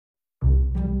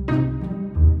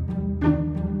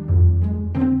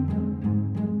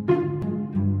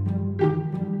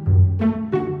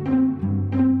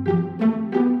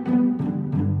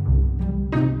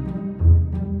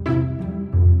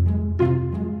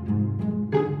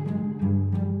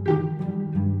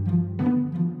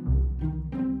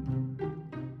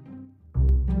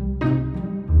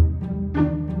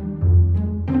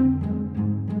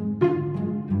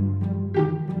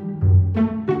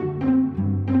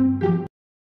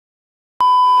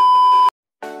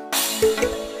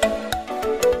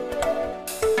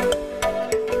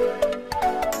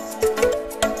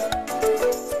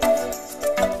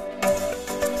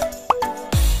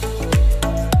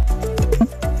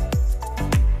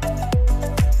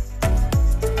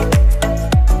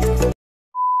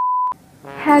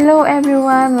Hello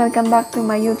everyone! Welcome back to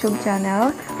my YouTube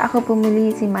channel. Ako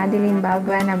pumili si Madeline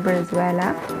Bagua na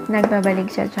Berzuela.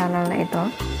 Nagbabalik sa channel na ito.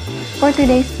 For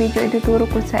today's video, ituturo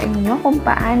ko sa inyo kung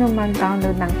paano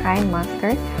mag-download ng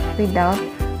Kinemaster without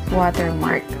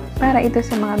Watermark. Para ito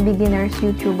sa mga beginners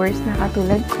YouTubers na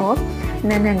katulad ko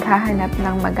na naghahanap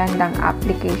ng magandang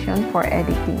application for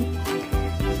editing.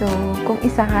 So, kung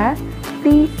isa ka,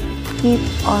 please keep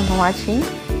on watching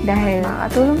dahil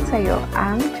makatulong sa iyo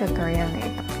ang tutorial na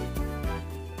ito.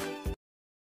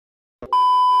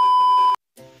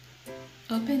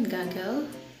 Open Google,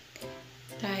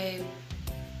 type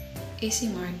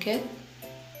ACMarket,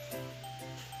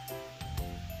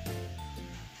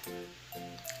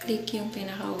 click yung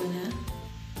pinakauna,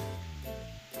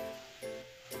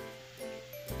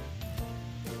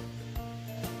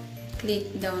 click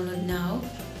download now,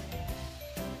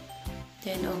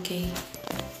 then okay.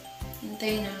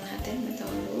 Hintayin lang natin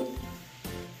ma-download.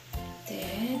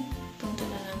 Then, punta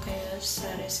na lang kayo sa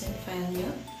recent file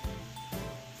nyo.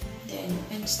 Then,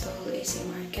 install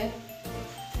ACMarket.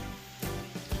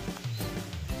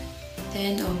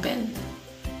 Then, open.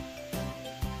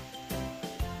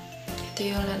 Ito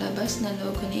yung lalabas na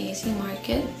logo ni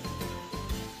ACMarket.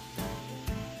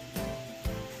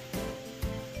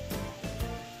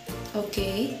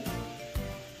 Okay.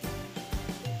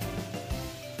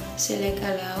 Select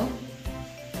allow.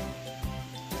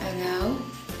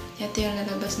 Ito yung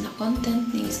lalabas na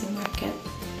content ng ACMarket.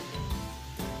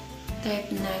 Type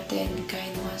natin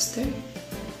Kinemaster.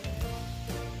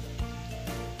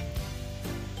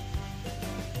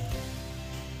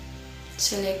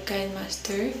 Select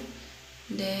Kinemaster.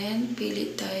 Then,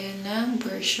 pili tayo ng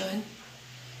version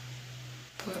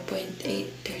 4.8,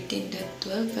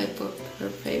 13.12,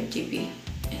 545 GB.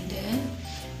 And then,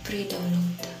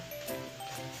 pre-download.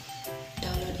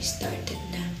 Download is started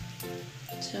na.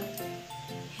 So,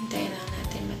 hintayin lang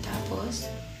natin matapos.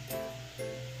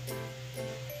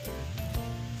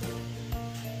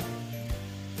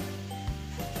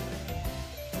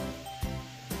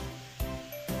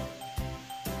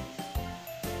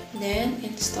 Then,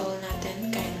 install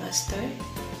natin Kinemaster.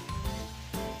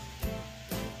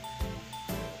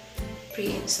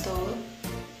 Pre-install.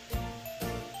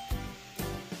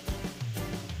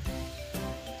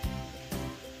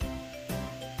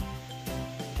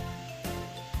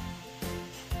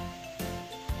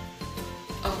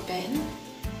 Open.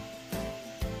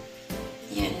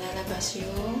 Yan, lalabas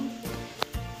yung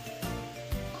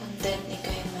content ni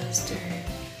Kinemaster.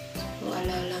 So,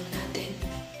 allow lang natin.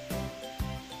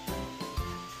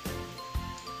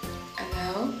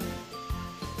 Allow.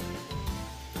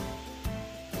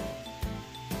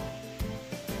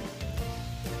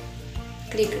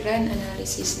 Click Run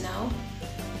Analysis Now.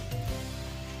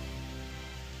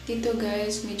 Dito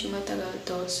guys, medyo matagal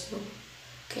to. So,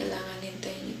 kailangan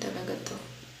hintayin nyo talaga to.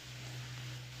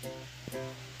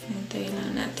 Hintayin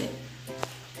lang natin.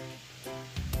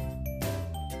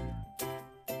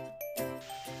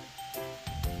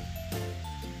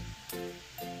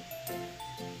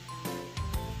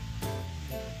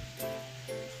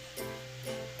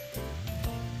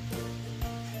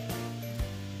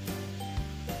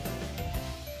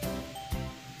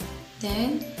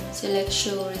 Then, select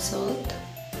Show Result.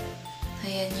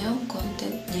 Ayan yung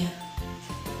content niya.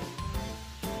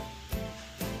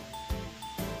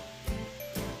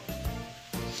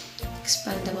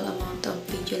 Expandable amount of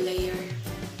video layer.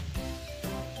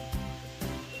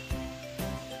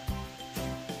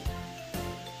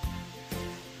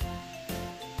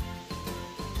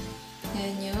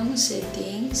 Ayan yung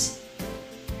settings.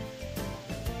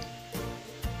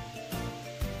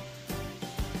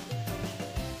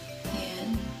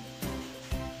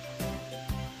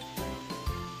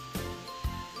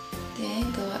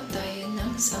 Then, gawa tayo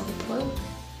ng sample.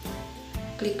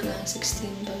 Click lang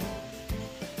 16 ba.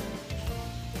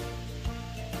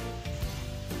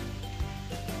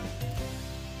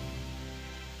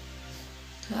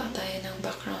 Gawa tayo ng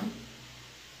background.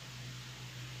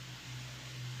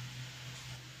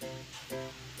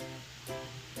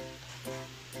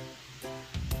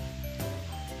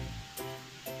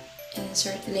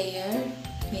 Insert layer,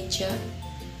 media.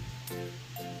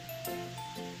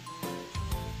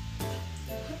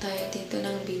 Tayo dito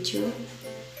ng video.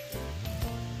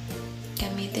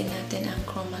 Gamitin natin ang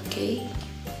chroma key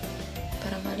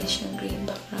para malis yung green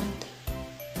background.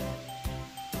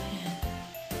 Ayan.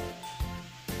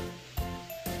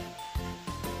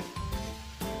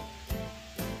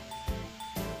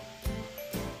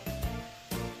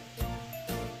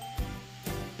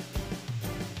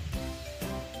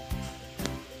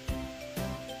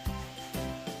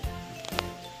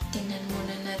 Tingnan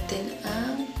muna natin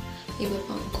ang iba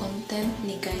pang content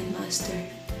ni Kinemaster.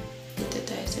 Dito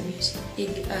tayo sa music.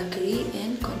 I-agree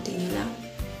and continue lang.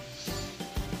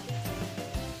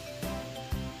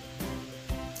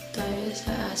 Tayo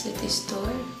sa asset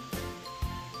store.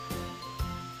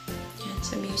 Yan,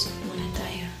 sa music muna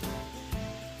tayo.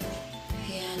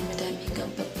 Ayan, madami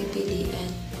kang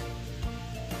pagpipilian.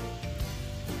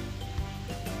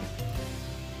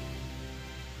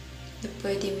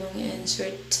 Pwede mong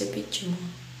i-insert sa video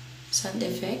mo. Sound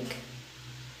effect.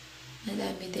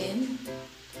 Madami din.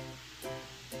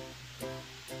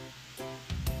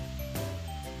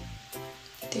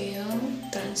 Ito yung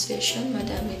transition.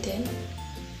 Madami din.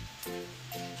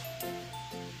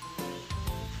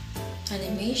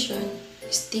 Animation.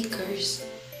 Stickers.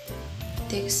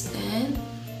 Text and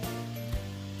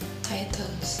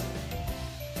titles.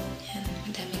 Yan.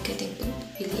 Madami ka din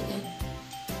pagpipilian.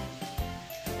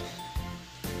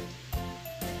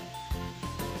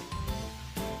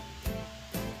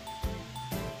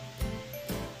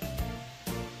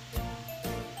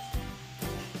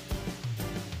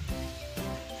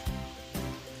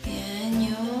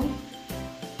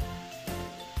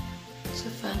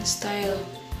 Font style,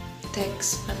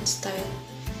 text font style,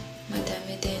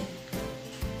 madami din.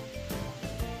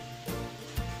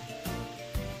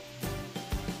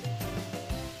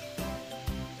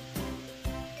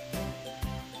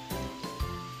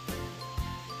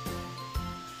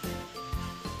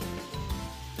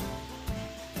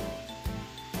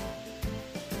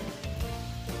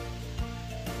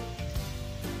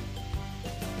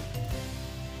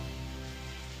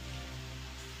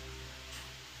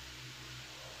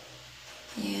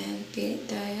 Yan, pili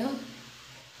tayo.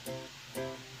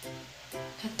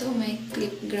 Ito, may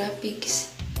clip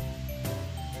graphics.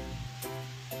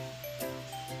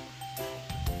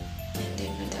 Yan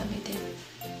din, madami din.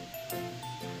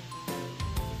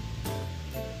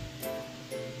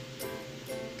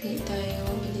 Pili tayo,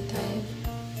 bili tayo.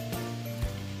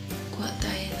 Kuha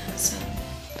tayo ng sound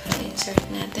para insert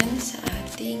natin sa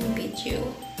ating video.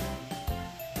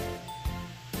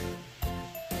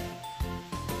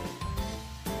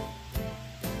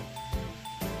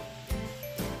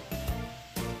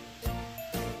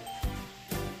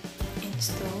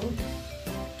 Install.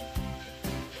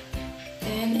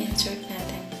 Then, insert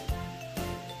natin.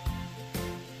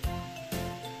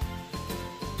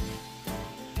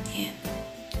 Ayan.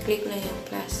 Click lang yung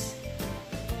plus.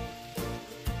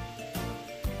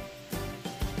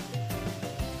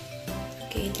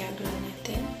 Okay, drag lang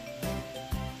natin.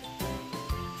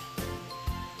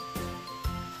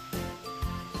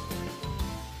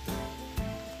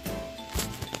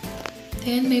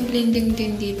 Then, may blending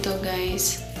din dito,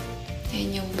 guys.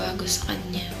 Yan yung bago sa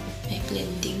kanya. May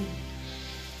blending.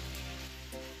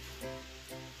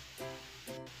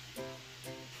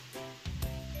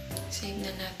 Save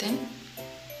na natin.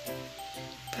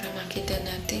 Para makita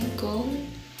natin kung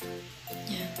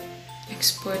yan.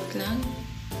 Export lang.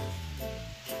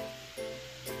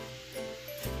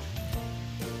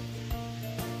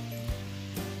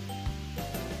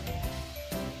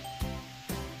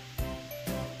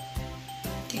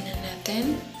 Tingnan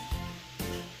natin.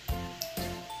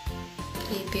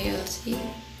 PLC.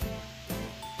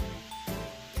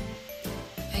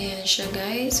 Ayan siya,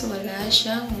 guys. Wala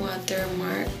siyang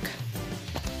watermark.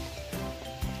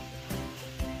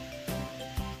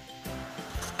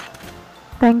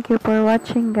 Thank you for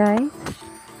watching, guys.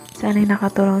 Sana'y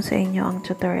nakatulong sa inyo ang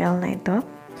tutorial na ito.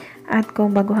 At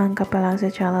kung baguhan ka pa lang sa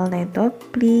channel na ito,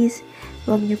 please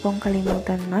huwag niyo pong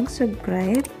kalimutan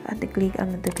mag-subscribe at i-click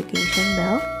ang notification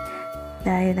bell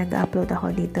dahil nag-upload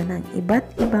ako dito ng iba't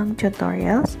ibang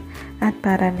tutorials at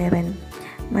para na rin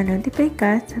ma-notify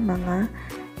ka sa mga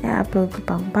na-upload ko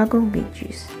pang bagong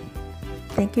videos.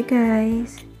 Thank you,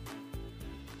 guys!